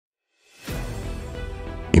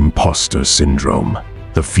Imposter syndrome,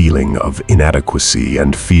 the feeling of inadequacy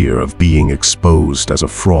and fear of being exposed as a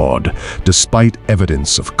fraud, despite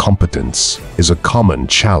evidence of competence, is a common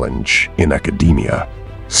challenge in academia.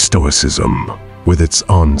 Stoicism, with its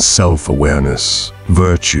own self-awareness,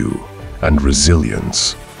 virtue, and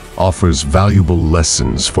resilience, offers valuable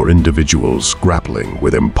lessons for individuals grappling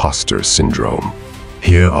with imposter syndrome.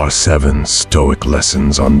 Here are 7 Stoic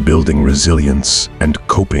lessons on building resilience and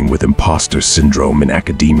coping with imposter syndrome in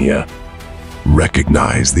academia.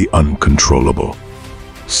 Recognize the uncontrollable.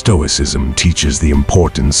 Stoicism teaches the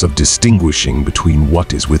importance of distinguishing between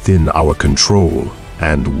what is within our control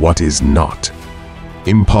and what is not.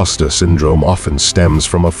 Imposter syndrome often stems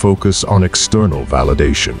from a focus on external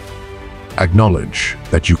validation. Acknowledge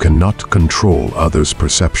that you cannot control others'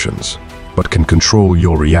 perceptions, but can control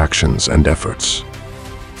your reactions and efforts.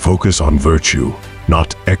 Focus on virtue,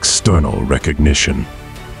 not external recognition.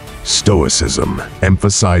 Stoicism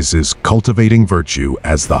emphasizes cultivating virtue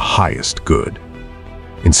as the highest good.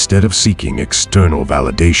 Instead of seeking external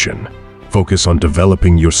validation, focus on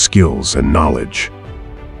developing your skills and knowledge.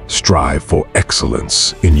 Strive for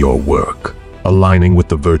excellence in your work, aligning with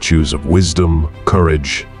the virtues of wisdom,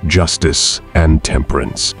 courage, justice, and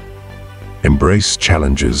temperance. Embrace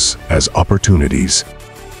challenges as opportunities.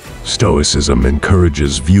 Stoicism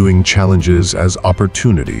encourages viewing challenges as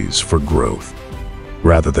opportunities for growth.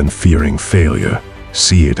 Rather than fearing failure,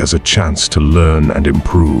 see it as a chance to learn and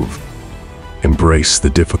improve. Embrace the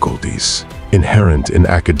difficulties inherent in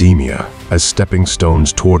academia as stepping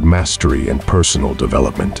stones toward mastery and personal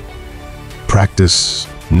development. Practice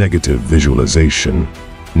negative visualization.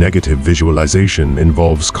 Negative visualization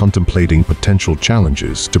involves contemplating potential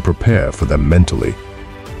challenges to prepare for them mentally.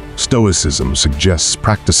 Stoicism suggests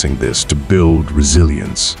practicing this to build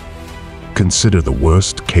resilience. Consider the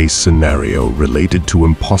worst-case scenario related to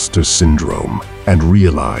imposter syndrome and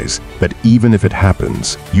realize that even if it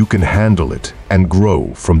happens, you can handle it and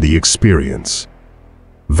grow from the experience.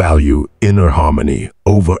 Value inner harmony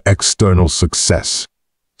over external success.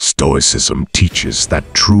 Stoicism teaches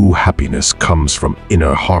that true happiness comes from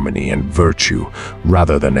inner harmony and virtue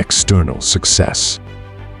rather than external success.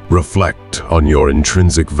 Reflect on your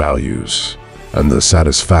intrinsic values and the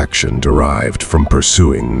satisfaction derived from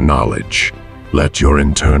pursuing knowledge. Let your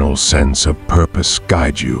internal sense of purpose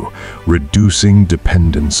guide you, reducing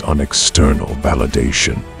dependence on external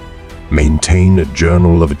validation. Maintain a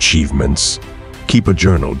journal of achievements. Keep a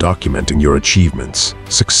journal documenting your achievements,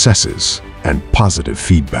 successes, and positive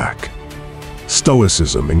feedback.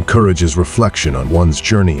 Stoicism encourages reflection on one's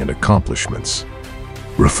journey and accomplishments.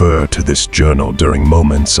 Refer to this journal during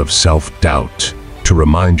moments of self-doubt to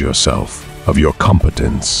remind yourself of your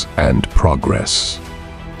competence and progress.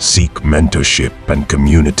 Seek mentorship and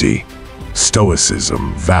community.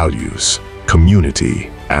 Stoicism values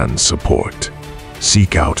community and support.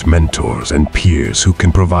 Seek out mentors and peers who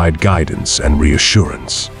can provide guidance and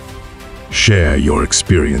reassurance. Share your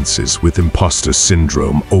experiences with imposter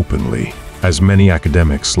syndrome openly, as many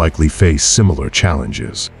academics likely face similar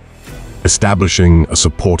challenges. Establishing a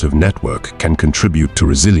supportive network can contribute to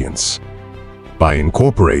resilience. By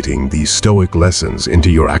incorporating these Stoic lessons into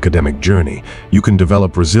your academic journey, you can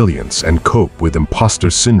develop resilience and cope with imposter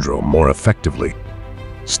syndrome more effectively.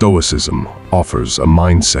 Stoicism offers a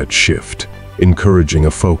mindset shift, encouraging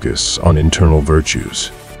a focus on internal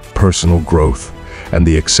virtues, personal growth, and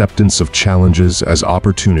the acceptance of challenges as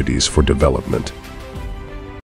opportunities for development.